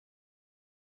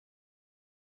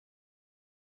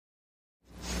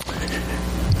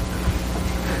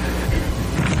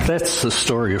That's the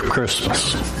story of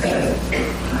Christmas.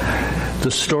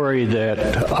 The story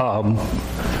that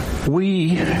we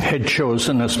had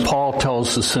chosen, as Paul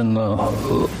tells us in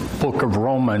the book of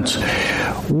Romans,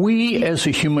 we as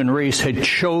a human race had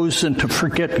chosen to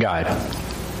forget God.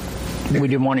 We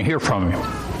didn't want to hear from him.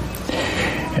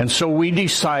 And so we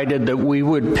decided that we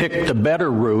would pick the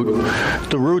better route,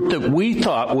 the route that we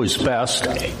thought was best,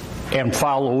 and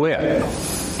follow it.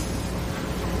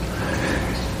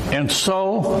 And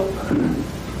so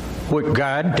what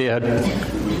God did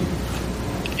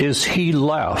is he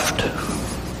left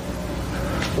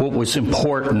what was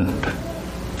important,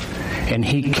 and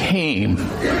he came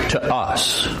to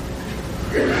us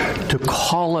to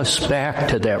call us back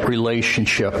to that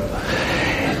relationship.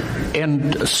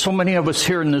 And so many of us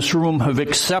here in this room have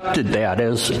accepted that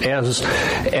as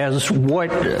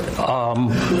what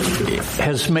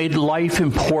has made life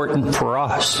important for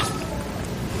us.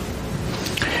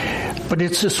 But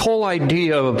it's this whole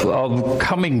idea of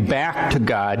coming back to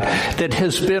God that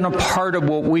has been a part of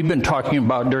what we've been talking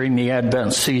about during the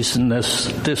Advent season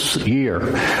this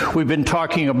year. We've been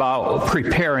talking about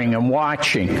preparing and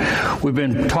watching. We've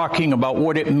been talking about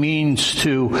what it means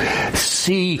to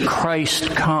see Christ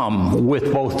come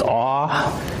with both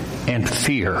awe and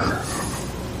fear.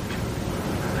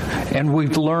 And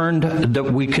we've learned that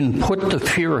we can put the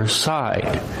fear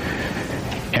aside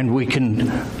and we can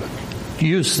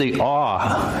use the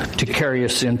awe to carry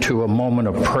us into a moment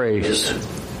of praise.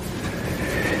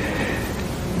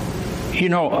 You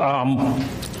know,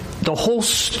 the whole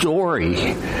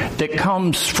story that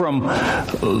comes from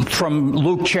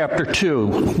Luke chapter 2,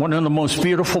 one of the most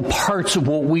beautiful parts of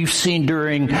what we've seen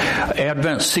during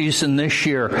Advent season this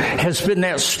year, has been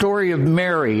that story of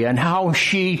Mary and how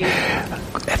she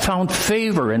found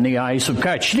favor in the eyes of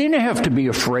God. She didn't have to be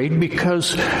afraid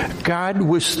because God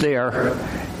was there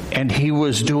and he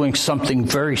was doing something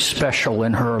very special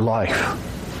in her life.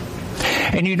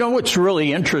 And you know what's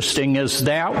really interesting is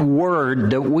that word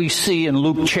that we see in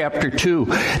Luke chapter 2,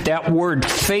 that word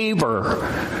favor,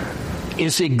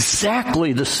 is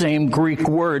exactly the same Greek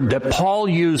word that Paul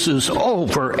uses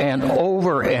over and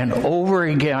over and over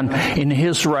again in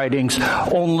his writings,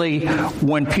 only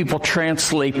when people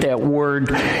translate that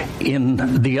word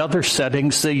in the other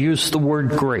settings, they use the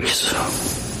word grace.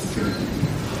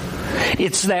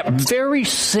 It's that very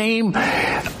same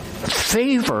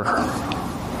favor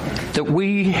that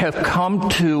we have come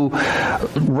to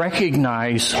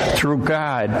recognize through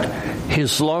God,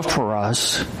 his love for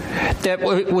us, that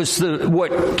it was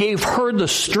what gave her the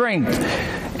strength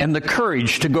and the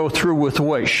courage to go through with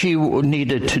what she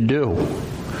needed to do.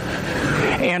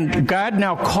 And God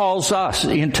now calls us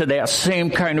into that same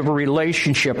kind of a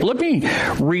relationship. Let me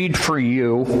read for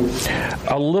you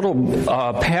a little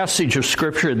passage of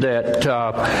Scripture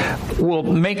that will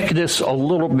make this a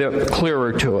little bit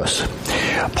clearer to us.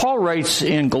 Paul writes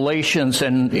in Galatians,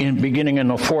 and beginning in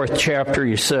the 4th chapter,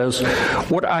 he says,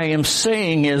 "What I am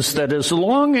saying is that as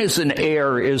long as an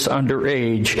heir is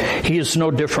underage, he is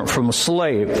no different from a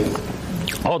slave.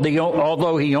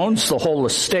 Although he owns the whole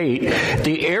estate,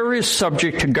 the heir is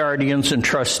subject to guardians and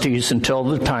trustees until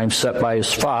the time set by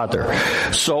his father.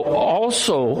 So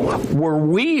also were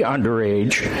we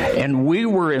underage, and we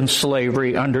were in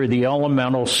slavery under the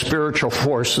elemental spiritual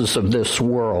forces of this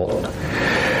world.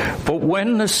 But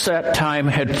when the set time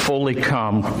had fully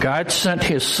come, God sent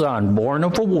his Son, born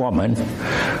of a woman,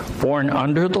 born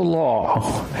under the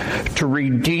law, to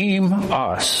redeem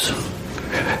us,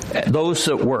 those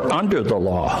that were under the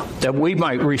law, that we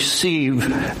might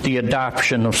receive the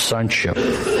adoption of sonship.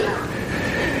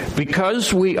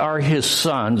 Because we are his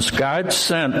sons, God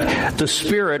sent the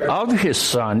Spirit of his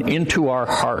Son into our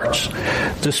hearts,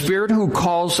 the Spirit who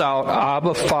calls out,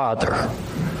 Abba, Father,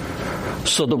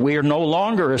 so that we are no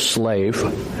longer a slave,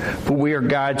 but we are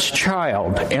God's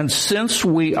child. And since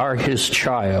we are his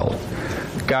child,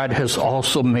 God has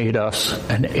also made us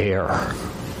an heir."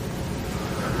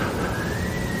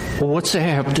 Well, what's that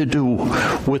have to do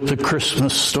with the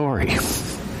Christmas story?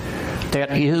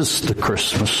 That is the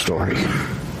Christmas story.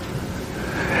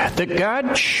 That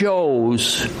God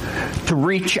chose to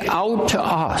reach out to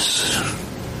us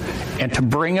and to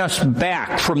bring us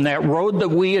back from that road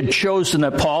that we had chosen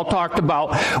that Paul talked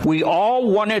about. We all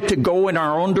wanted to go in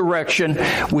our own direction.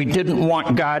 We didn't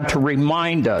want God to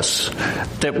remind us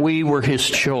that we were his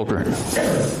children.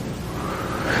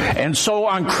 And so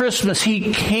on Christmas,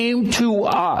 he came to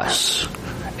us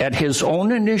at his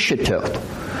own initiative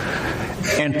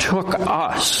and took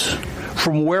us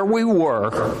from where we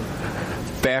were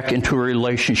back into a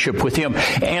relationship with him.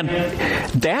 And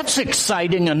that's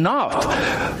exciting enough.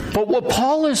 But what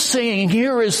Paul is saying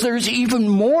here is there's even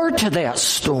more to that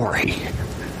story.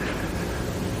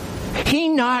 He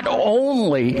not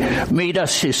only made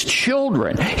us his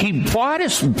children, he bought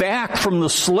us back from the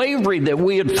slavery that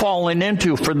we had fallen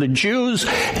into. For the Jews,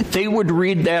 they would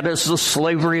read that as the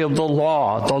slavery of the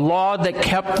law that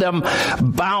kept them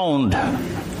bound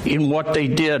in what they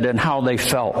did and how they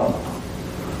felt.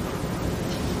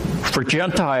 For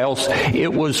Gentiles,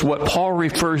 it was what Paul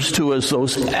refers to as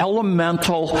those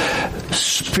elemental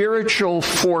spiritual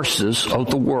forces of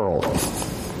the world.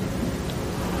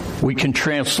 We can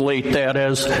translate that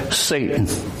as Satan.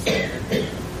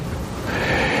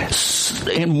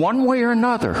 In one way or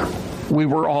another, we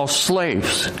were all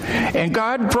slaves. And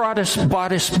God brought us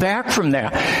back from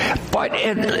that. But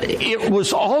it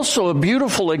was also a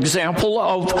beautiful example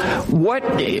of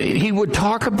what he would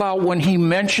talk about when he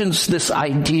mentions this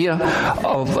idea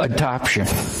of adoption.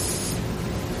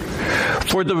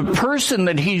 For the person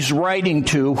that he's writing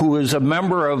to, who is a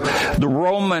member of the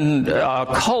Roman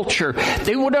culture,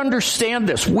 they would understand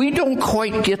this. We don't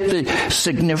quite get the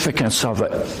significance of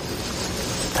it.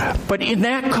 But in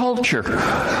that culture,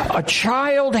 a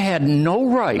child had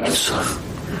no rights.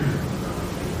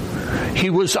 He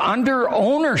was under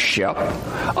ownership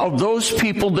of those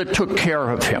people that took care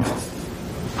of him.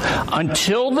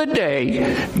 Until the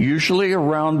day, usually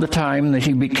around the time that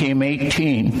he became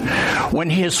 18, when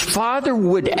his father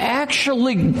would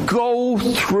actually go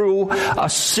through a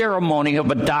ceremony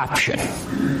of adoption.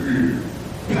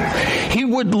 He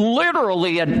would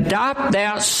literally adopt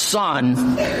that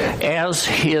son as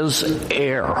his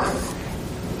heir.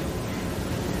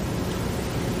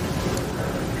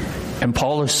 And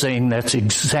Paul is saying that's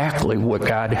exactly what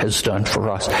God has done for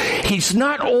us. He's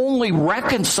not only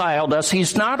reconciled us,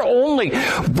 he's not only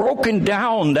broken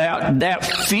down that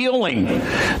feeling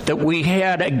that we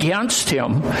had against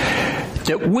him,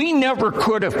 that we never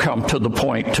could have come to the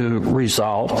point to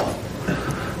resolve.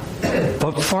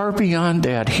 But far beyond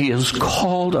that, he has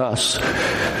called us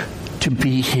to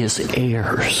be his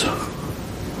heirs.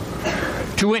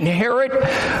 To inherit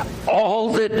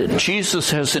all that Jesus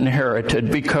has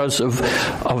inherited because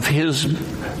of his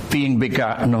being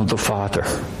begotten of the Father.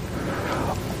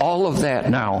 All of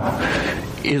that now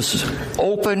is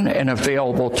open and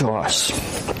available to us.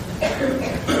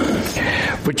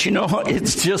 But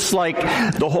it's just like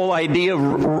the whole idea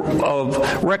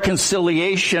of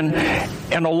reconciliation,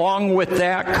 and along with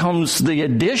that comes the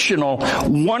additional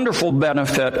wonderful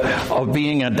benefit of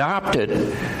being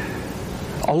adopted.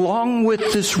 Along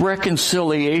with this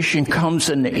reconciliation comes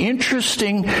an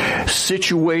interesting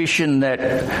situation that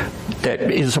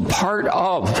is a part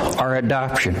of our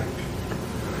adoption.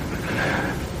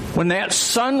 When that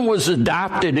son was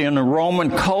adopted in a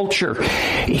Roman culture,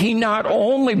 he not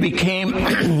only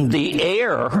became the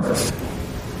heir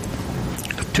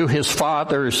to his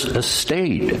father's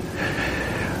estate,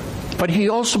 but he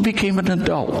also became an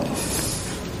adult.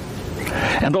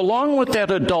 And along with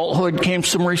that adulthood came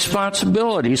some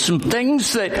responsibilities, some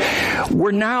things that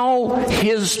were now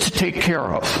his to take care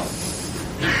of.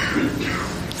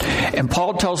 And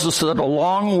Paul tells us that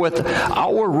along with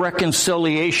our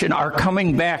reconciliation, our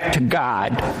coming back to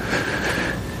God,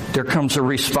 there comes a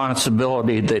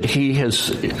responsibility that he has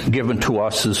given to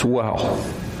us as well.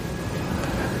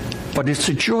 But it's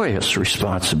a joyous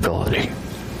responsibility.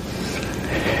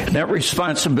 That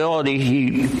responsibility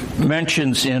he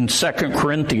mentions in 2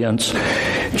 Corinthians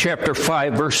chapter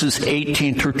 5, verses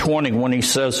 18 through 20, when he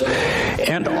says,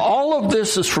 and all of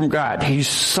this is from God. He's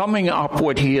summing up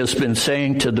what he has been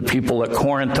saying to the people at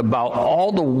Corinth about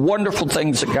all the wonderful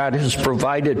things that God has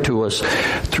provided to us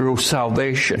through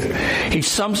salvation. He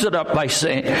sums it up by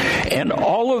saying, and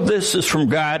all of this is from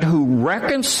God, who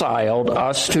reconciled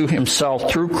us to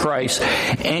himself through Christ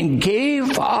and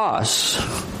gave us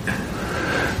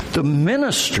the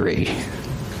ministry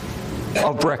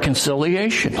of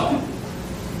reconciliation.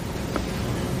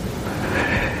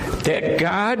 That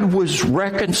God was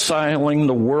reconciling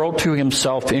the world to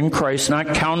himself in Christ,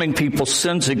 not counting people's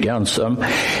sins against them,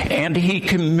 and he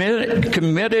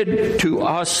committed to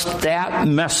us that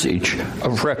message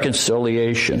of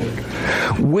reconciliation.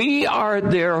 We are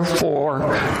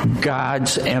therefore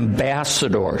God's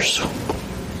ambassadors,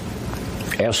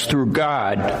 as through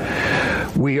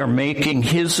God we are making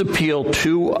his appeal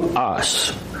to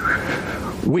us.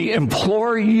 We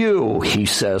implore you, he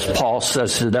says, Paul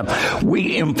says to them,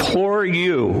 we implore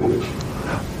you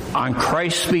on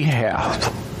Christ's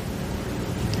behalf,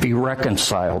 be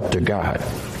reconciled to God.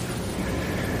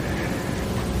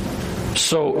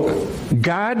 So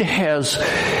God has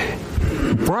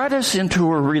brought us into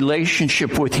a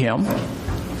relationship with him.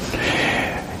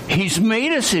 He's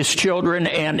made us his children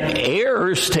and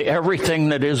heirs to everything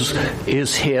that is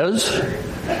his.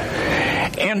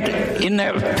 And in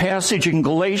that passage in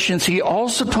Galatians, he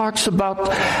also talks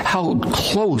about how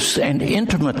close and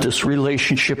intimate this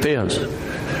relationship is.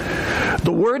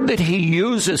 The word that he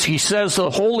uses, he says the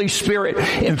Holy Spirit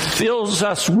fills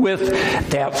us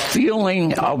with that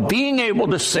feeling of being able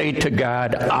to say to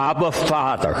God, Abba,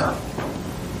 Father.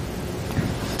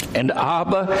 And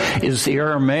Abba is the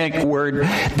Aramaic word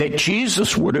that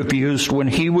Jesus would have used when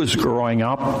he was growing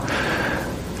up,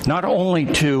 not only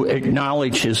to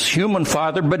acknowledge his human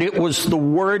father, but it was the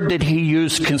word that he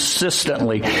used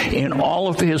consistently in all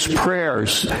of his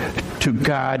prayers to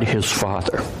God his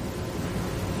Father.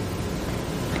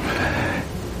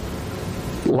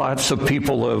 Lots of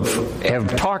people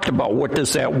have talked about what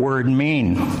does that word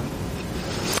mean.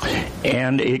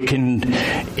 And it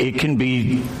can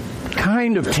be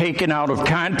kind of taken out of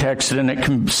context, and it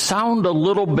can sound a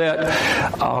little bit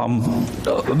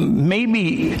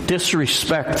maybe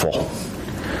disrespectful.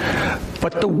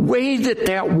 But the way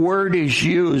that word is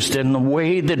used and the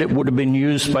way that it would have been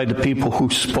used by the people who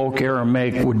spoke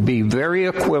Aramaic would be very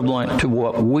equivalent to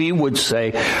what we would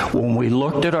say when we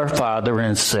looked at our father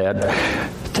and said,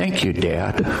 "Thank you,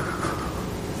 Dad."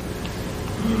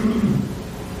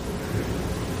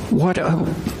 What a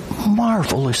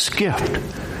marvelous gift.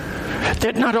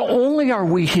 That not only are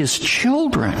we his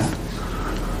children,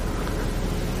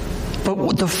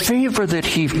 but the favor that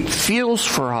he feels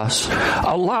for us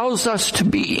allows us to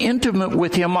be intimate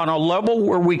with him on a level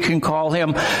where we can call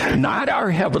him not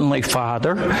our heavenly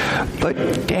Father,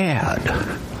 but Dad.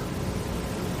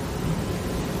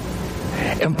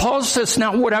 And Paul says,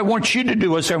 now what I want you to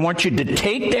do is I want you to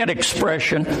take that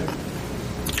expression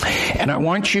and I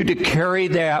want you to carry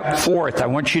that forth. I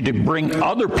want you to bring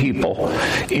other people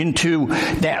into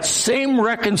that same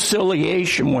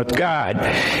reconciliation with God.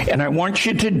 And I want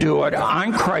you to do it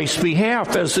on Christ's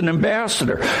behalf as an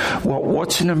ambassador. Well,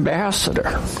 what's an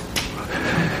ambassador?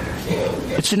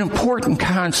 It's an important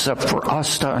concept for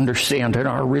us to understand in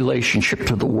our relationship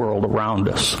to the world around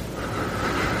us.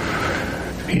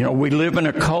 You know, we live in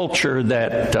a culture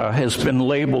that has been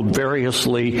labeled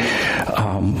variously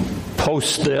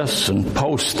post this and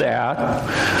post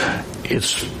that.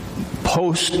 It's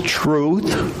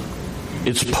post-truth.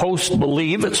 It's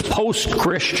post-believe. It's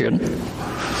post-Christian.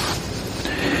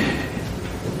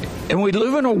 And we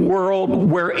live in a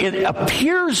world where it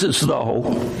appears as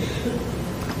though,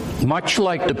 much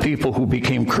like the people who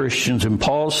became Christians in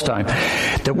Paul's time,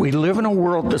 that we live in a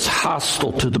world that's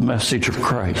hostile to the message of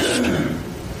Christ.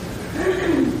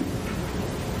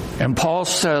 And Paul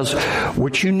says,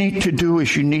 what you need to do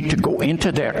is you need to go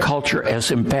into that culture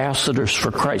as ambassadors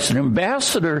for Christ. An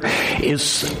ambassador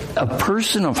is a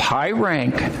person of high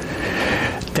rank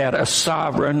that a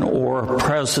sovereign or a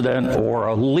president or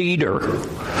a leader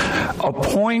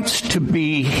appoints to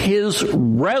be his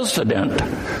resident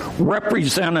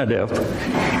representative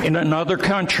in another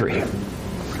country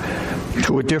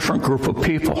to a different group of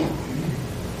people.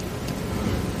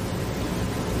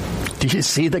 Do you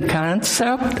see the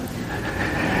concept?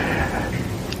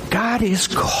 God is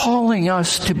calling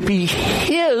us to be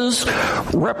his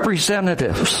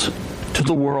representatives to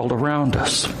the world around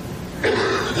us.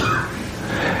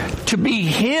 To be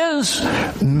his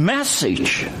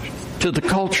message to the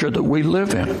culture that we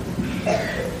live in.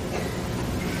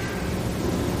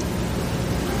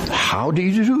 How do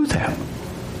you do that?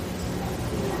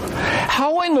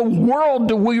 How in the world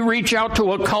do we reach out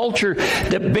to a culture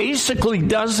that basically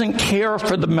doesn't care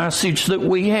for the message that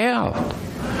we have?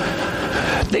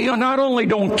 They not only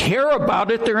don't care about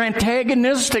it, they're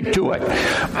antagonistic to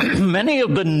it. Many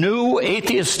of the new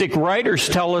atheistic writers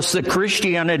tell us that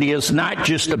Christianity is not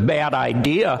just a bad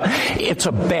idea, it's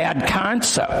a bad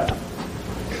concept.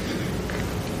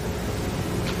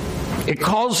 It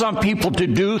calls on people to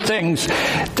do things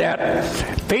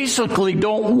that basically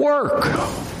don't work.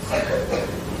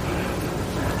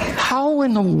 How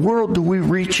in the world do we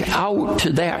reach out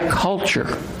to that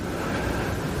culture?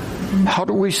 How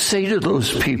do we say to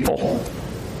those people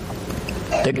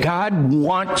that God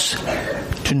wants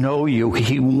to know you?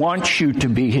 He wants you to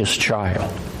be his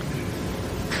child.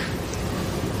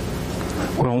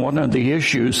 Well, one of the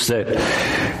issues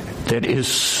that is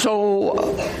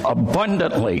so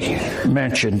abundantly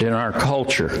mentioned in our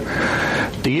culture,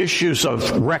 the issues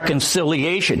of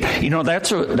reconciliation. You know,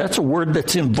 that's a word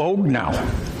that's in vogue now.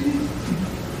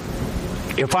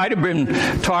 If I'd have been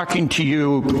talking to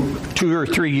you 2 or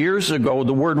 3 years ago,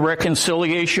 the word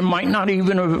reconciliation might not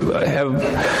even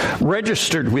have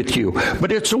registered with you.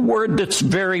 But it's a word that's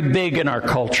very big in our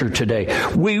culture today.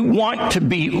 We want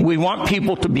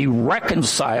people to be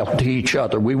reconciled to each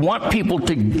other. We want people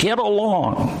to get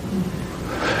along.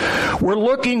 We're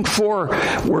looking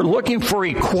for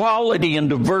equality and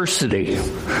diversity.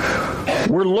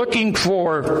 We're looking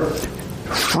for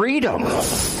freedom.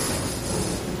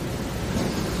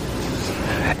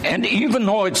 And even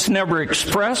though it's never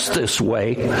expressed this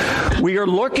way, we are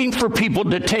looking for people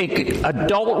to take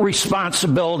adult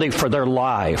responsibility for their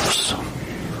lives.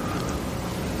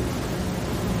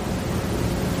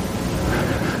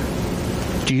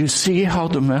 Do you see how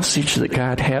the message that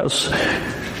God has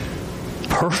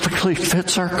perfectly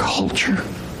fits our culture?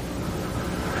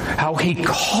 How He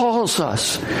calls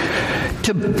us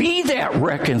to be that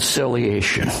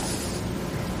reconciliation.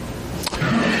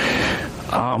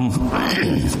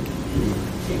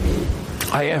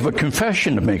 I have a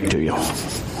confession to make to you.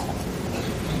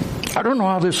 I don't know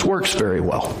how this works very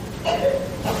well.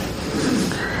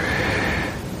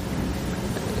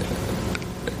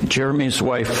 Jeremy's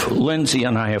wife, Lindsay,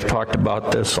 and I have talked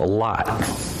about this a lot.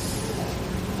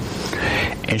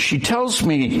 And she tells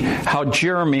me how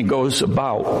Jeremy goes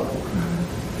about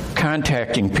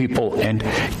contacting people and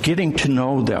getting to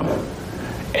know them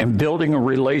and building a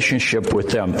relationship with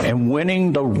them and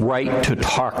winning the right to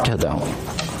talk to them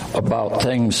about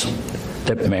things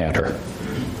that matter.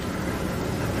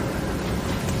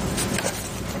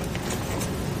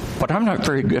 But I'm not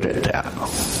very good at that.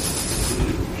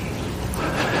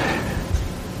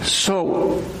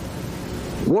 So,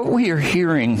 what we are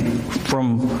hearing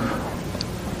from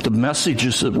the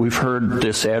messages that we've heard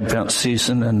this Advent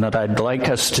season and that I'd like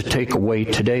us to take away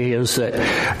today is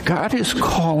that God is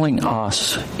calling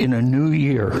us in a new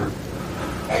year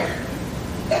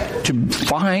to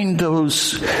find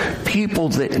those people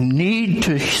that need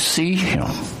to see Him.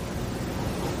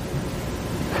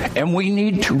 And we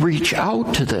need to reach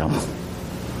out to them.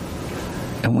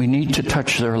 And we need to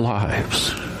touch their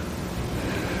lives.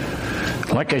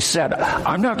 Like I said,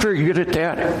 I'm not very good at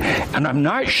that, and I'm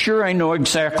not sure I know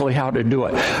exactly how to do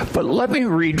it. But let me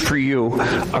read for you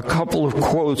a couple of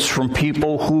quotes from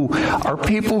people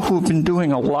who've been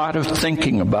doing a lot of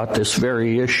thinking about this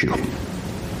very issue.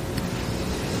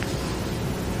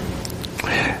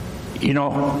 You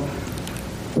know,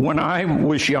 when I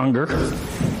was younger,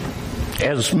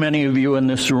 as many of you in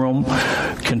this room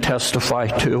can testify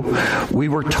to, we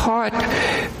were taught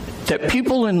that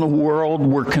people in the world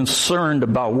were concerned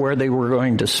about where they were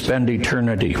going to spend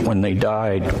eternity when they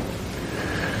died.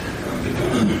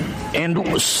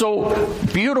 And so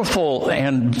beautiful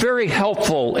and very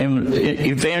helpful and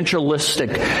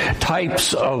evangelistic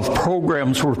types of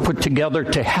programs were put together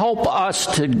to help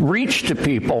us to reach to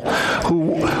people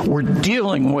who were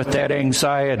dealing with that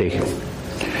anxiety.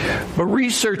 But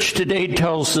research today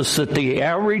tells us that the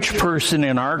average person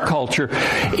in our culture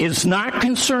is not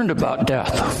concerned about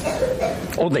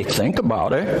death. Oh, they think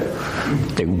about it.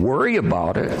 They worry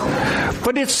about it.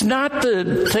 But it's not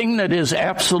the thing that is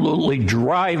absolutely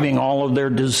driving all of their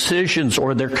decisions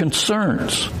or their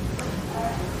concerns.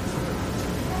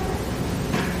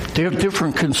 They have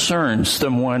different concerns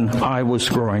than when I was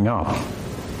growing up.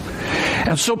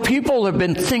 And so people have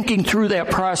been thinking through that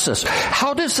process.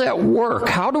 How does that work?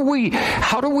 How do we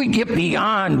get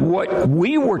beyond what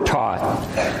we were taught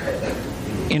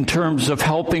in terms of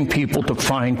helping people to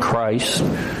find Christ?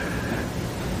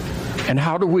 And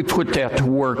how do we put that to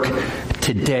work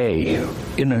today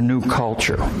in a new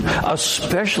culture,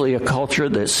 especially a culture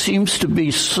that seems to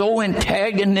be so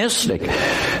antagonistic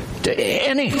to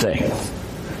anything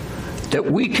that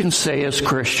we can say as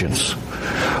Christians?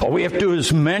 All we have to do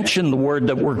is mention the word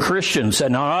that we're Christians,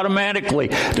 and automatically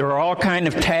there are all kind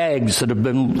of tags that have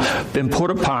been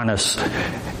put upon us,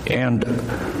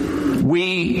 and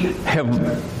we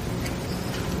have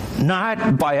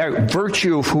not, by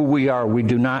virtue of who we are, we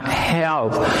do not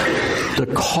have the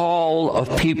call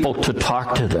of people to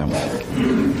talk to them.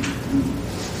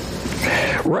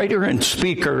 Writer and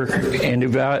speaker and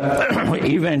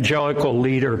evangelical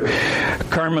leader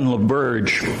Carmen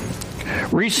LaBerge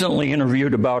recently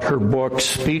interviewed about her book,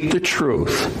 Speak the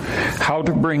Truth, How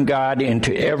to Bring God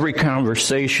into Every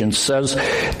Conversation, says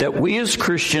that we as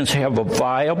Christians have a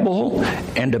viable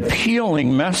and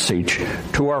appealing message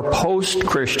to our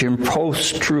post-Christian,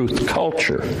 post-truth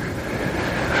culture.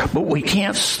 But we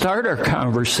can't start our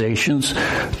conversations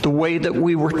the way that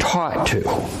we were taught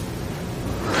to.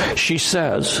 She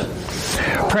says,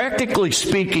 practically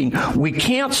speaking, we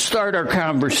can't start our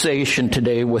conversation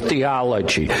today with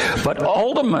theology, but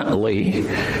ultimately,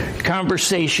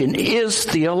 conversation is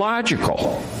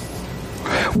theological.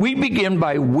 We begin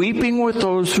by weeping with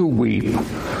those who weep.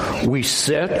 We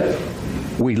sit,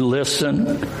 we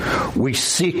listen, we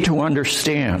seek to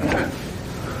understand.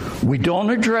 We don't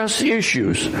address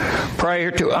issues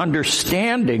prior to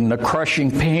understanding the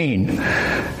crushing pain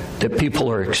that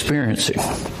people are experiencing.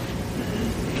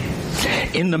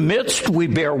 In the midst, we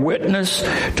bear witness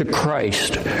to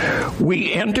Christ.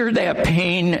 We enter that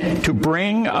pain to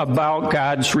bring about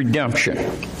God's redemption.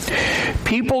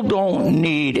 People don't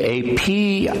need a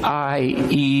P-I-E-C-E,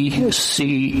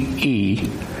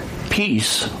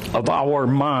 peace of our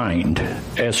mind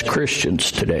as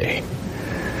Christians today.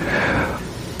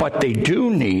 But they do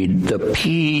need the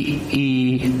P-E-A-C-E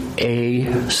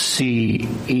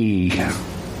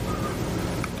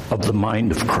of the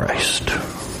mind of Christ.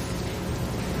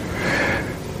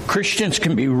 Christians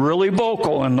can be really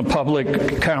vocal in the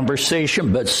public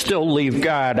conversation, but still leave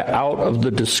God out of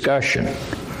the discussion.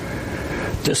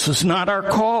 This is not our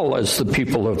call as the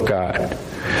people of God.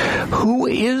 Who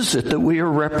is it that we are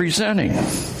representing?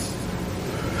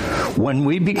 When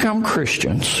we become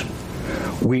Christians,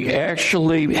 we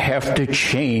actually have to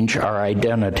change our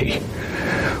identity.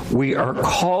 We are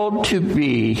called to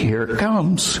be, here it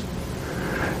comes,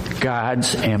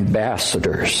 God's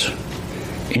ambassadors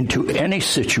into any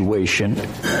situation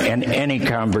and any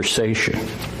conversation.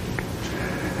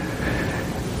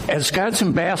 As God's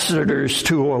ambassadors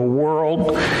to a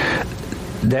world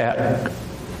that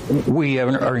we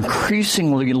are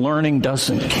increasingly learning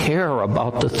doesn't care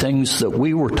about the things that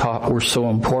we were taught were so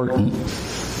important,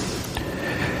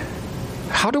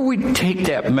 how do we take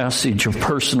that message of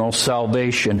personal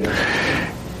salvation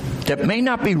that may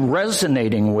not be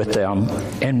resonating with them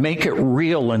and make it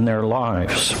real in their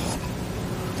lives?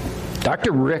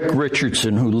 Dr. Rick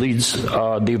Richardson, who leads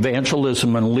the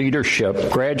Evangelism and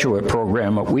Leadership graduate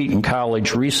program at Wheaton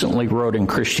College, recently wrote in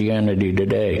Christianity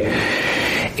Today,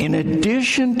 in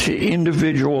addition to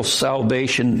individual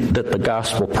salvation that the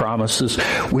gospel promises,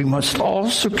 we must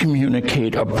also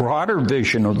communicate a broader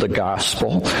vision of the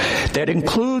gospel that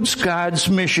includes God's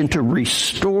mission to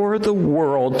restore the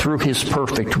world through his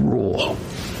perfect rule.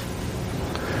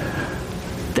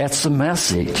 That's the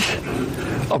message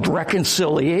of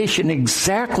reconciliation,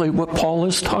 exactly what Paul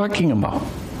is talking about.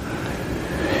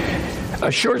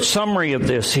 A short summary of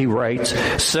this, he writes,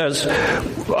 says,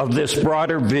 of this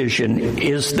broader vision,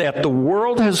 is that the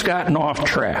world has gotten off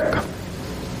track.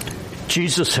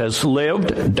 Jesus has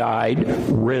lived, died,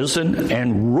 risen,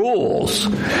 and rules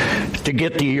to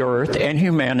get the earth and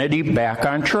humanity back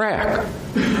on track.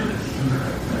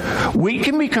 We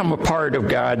can become a part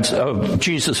of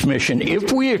Jesus' mission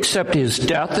if we accept his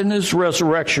death and his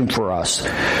resurrection for us,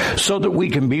 so that we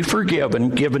can be forgiven,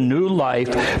 given new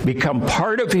life, become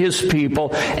part of his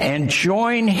people, and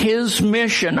join his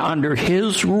mission under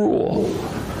his rule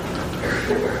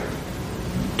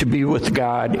to be with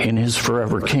God in his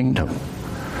forever kingdom.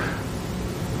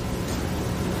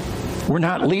 We're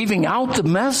not leaving out the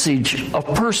message of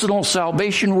personal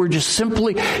salvation. We're just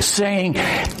simply saying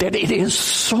that it is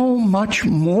so much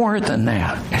more than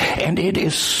that. And it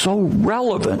is so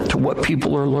relevant to what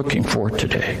people are looking for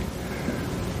today.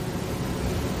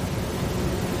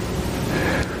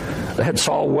 That's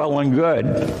all well and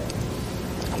good.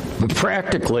 But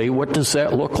practically, what does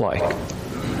that look like?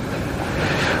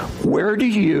 Where do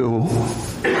you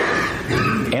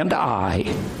and I,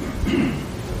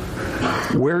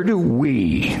 where do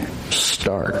we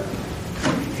start?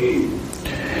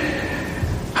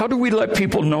 How do we let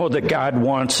people know that God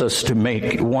wants to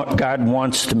make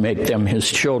them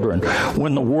his children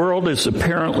when the world is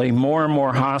apparently more and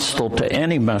more hostile to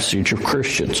any message of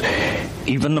Christians,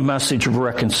 even the message of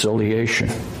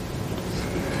reconciliation?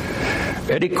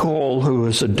 Eddie Cole, who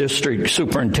is a district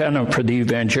superintendent for the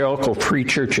Evangelical Free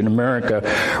Church in America,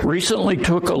 recently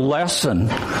took a lesson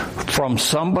from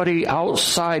somebody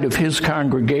outside of his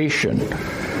congregation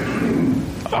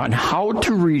on how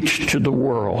to reach to the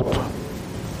world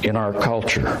in our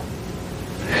culture.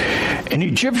 An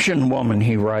Egyptian woman,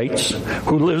 he writes,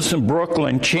 who lives in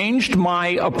Brooklyn, changed my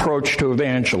approach to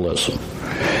evangelism.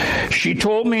 She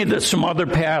told me that some other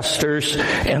pastors,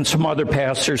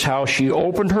 how she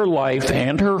opened her life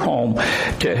and her home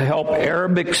to help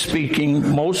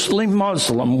Arabic-speaking, mostly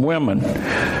Muslim women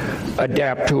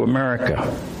adapt to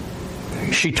America.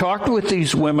 She talked with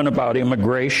these women about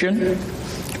immigration,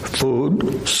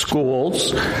 food,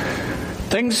 schools,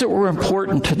 things that were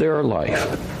important to their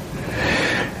life.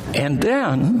 And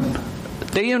then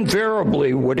they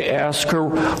invariably would ask her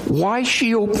why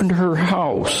she opened her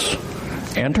house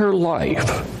and her life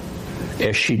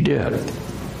as she did.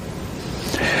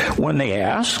 When they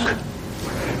asked,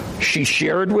 she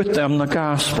shared with them the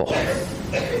gospel.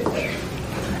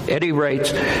 Eddie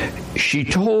writes, she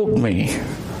told me,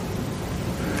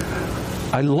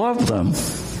 I love them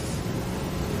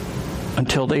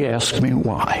until they ask me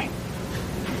why.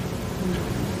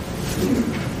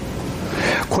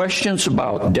 Questions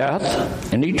about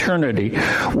death and eternity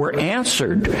were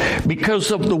answered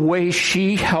because of the way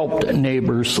she helped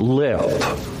neighbors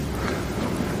live.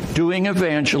 Doing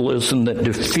evangelism that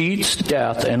defeats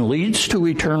death and leads to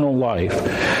eternal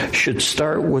life should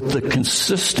start with the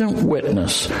consistent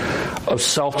witness of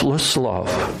selfless love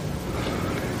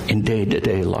in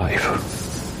day-to-day life.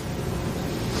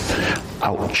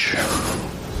 Ouch.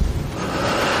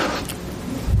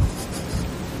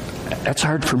 That's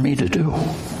hard for me to do.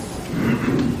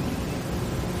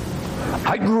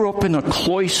 I grew up in a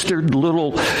cloistered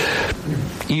little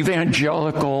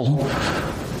evangelical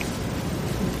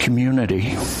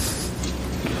community.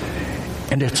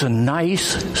 And it's a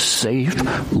nice, safe,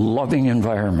 loving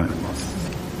environment.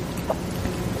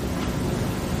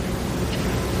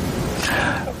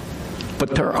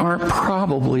 But there aren't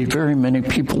probably very many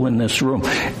people in this room,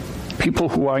 people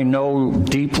who I know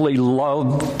deeply,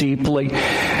 love deeply,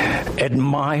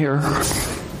 admire,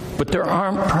 but there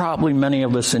aren't probably many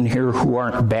of us in here who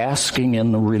aren't basking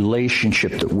in the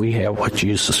relationship that we have with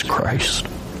Jesus Christ.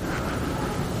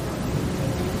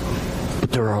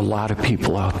 But there are a lot of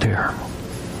people out there.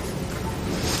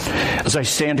 As I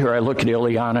stand here, I look at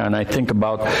Ileana and I think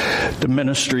about the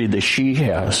ministry that she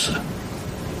has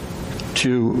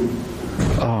to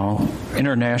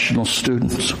international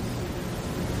students.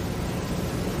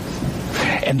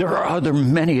 And there are other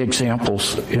many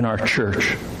examples in our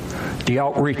church. The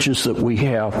outreaches that we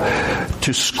have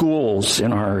to schools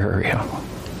in our area.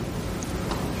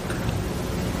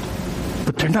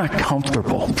 But they're not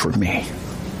comfortable for me.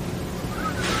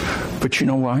 But you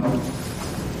know what?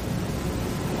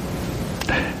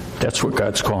 That's what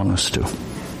God's calling us to.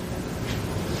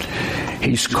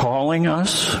 He's calling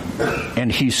us and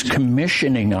He's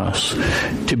commissioning us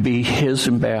to be His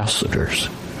ambassadors.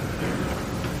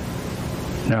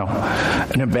 Now,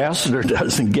 an ambassador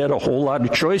doesn't get a whole lot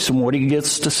of choice in what he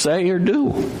gets to say or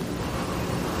do.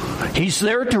 He's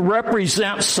there to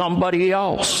represent somebody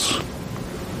else.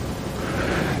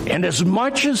 And as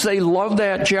much as they love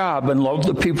that job and love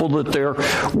the people that they're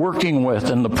working with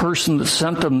and the person that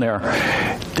sent them there,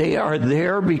 they are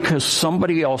there because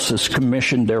somebody else has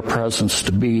commissioned their presence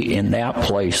to be in that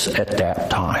place at that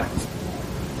time.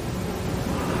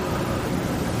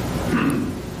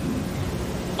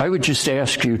 I would just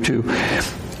ask you to,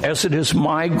 as it is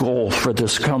my goal for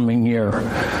this coming year,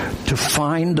 to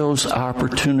find those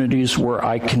opportunities where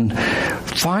I can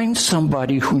find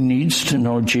somebody who needs to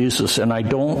know Jesus, and I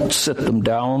don't sit them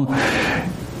down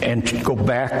and go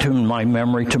back to my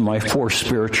memory to my 4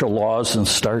 spiritual laws and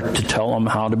start to tell them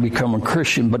how to become a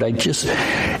Christian, but I just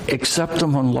accept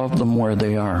them and love them where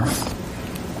they are.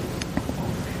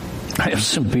 I have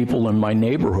some people in my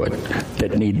neighborhood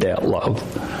that need that love.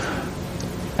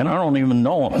 And I don't even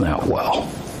know them that well.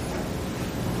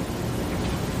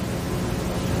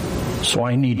 So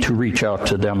I need to reach out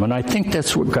to them. And I think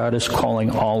that's what God is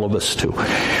calling all of us to.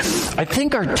 I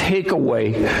think our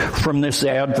takeaway from this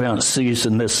Advent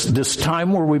season, this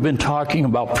time where we've been talking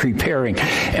about preparing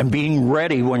and being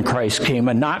ready when Christ came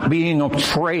and not being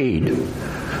afraid,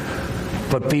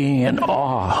 but being in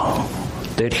awe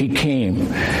that He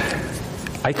came.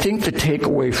 I think the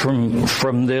takeaway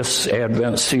from this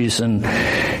Advent season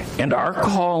and our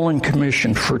call and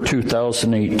commission for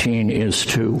 2018 is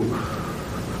to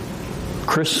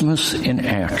Christmas in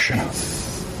action.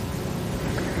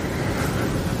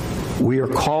 We are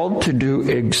called to do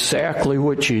exactly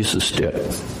what Jesus did.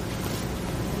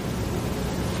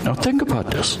 Now think about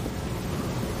this.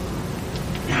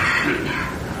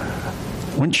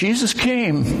 When Jesus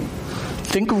came,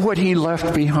 think of what He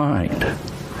left behind.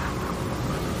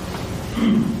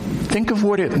 Think of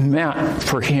what it meant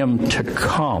for Him to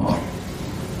come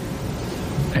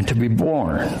and to be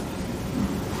born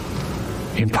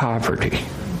in poverty.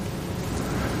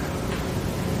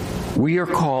 We are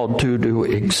called to do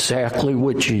exactly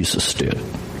what Jesus did,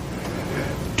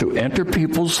 to enter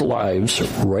people's lives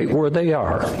right where they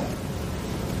are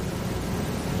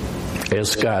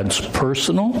as God's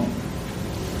personal,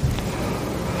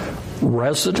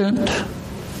 resident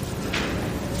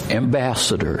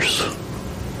ambassadors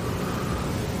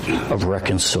of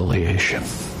reconciliation.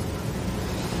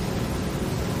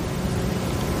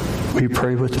 Will you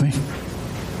pray with me?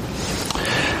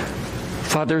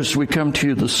 Father, as we come to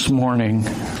you this morning,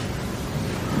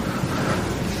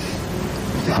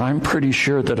 I'm pretty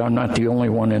sure that I'm not the only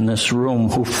one in this room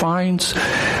who finds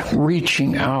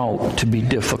reaching out to be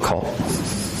difficult.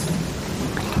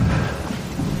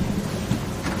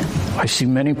 I see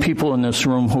many people in this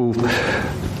room who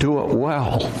do it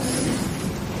well.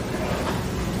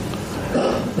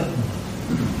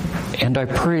 And I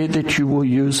pray that you will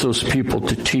use those people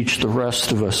to teach the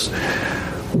rest of us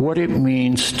what it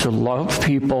means to love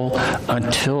people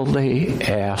until they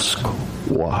ask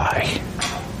why.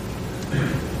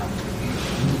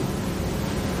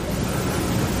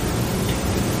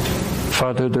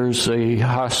 Father, there's a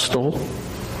hostile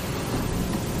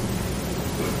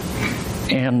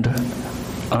and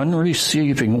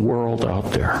unreceiving world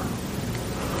out there.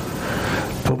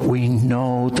 But we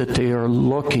know that they are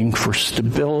looking for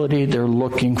stability, they're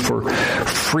looking for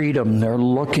freedom, they're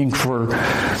looking for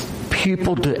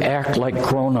people to act like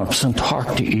grown-ups and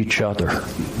talk to each other.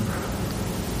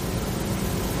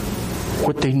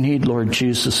 What they need, Lord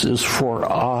Jesus, is for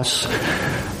us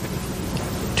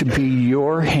to be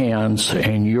your hands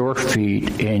and your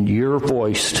feet and your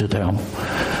voice to them,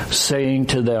 saying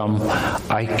to them,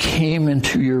 I came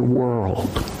into your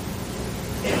world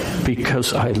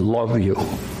because I love you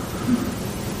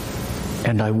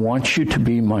and I want you to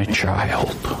be my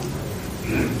child.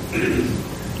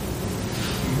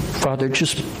 Father,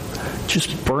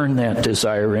 just burn that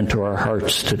desire into our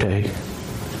hearts today.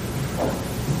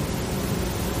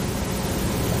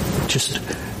 Just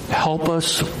help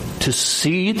us to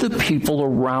see the people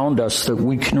around us that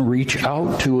we can reach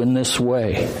out to in this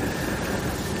way.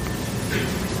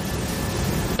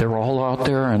 They're all out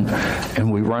there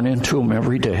and we run into them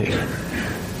every day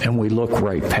and we look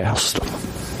right past them.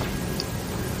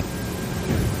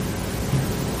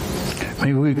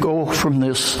 May we go from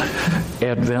this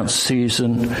Advent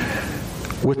season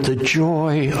with the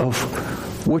joy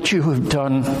of what you have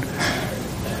done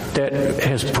that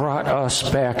has brought us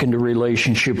back into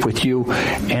relationship with you,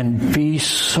 and be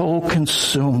so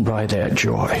consumed by that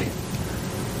joy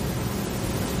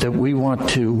that we want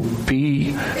to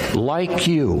be like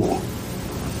you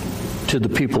to the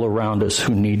people around us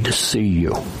who need to see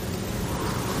you.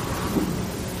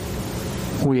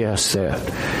 We ask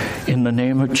that in the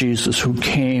name of Jesus, who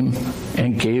came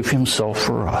and gave himself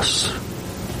for us.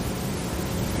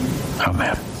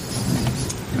 Amen.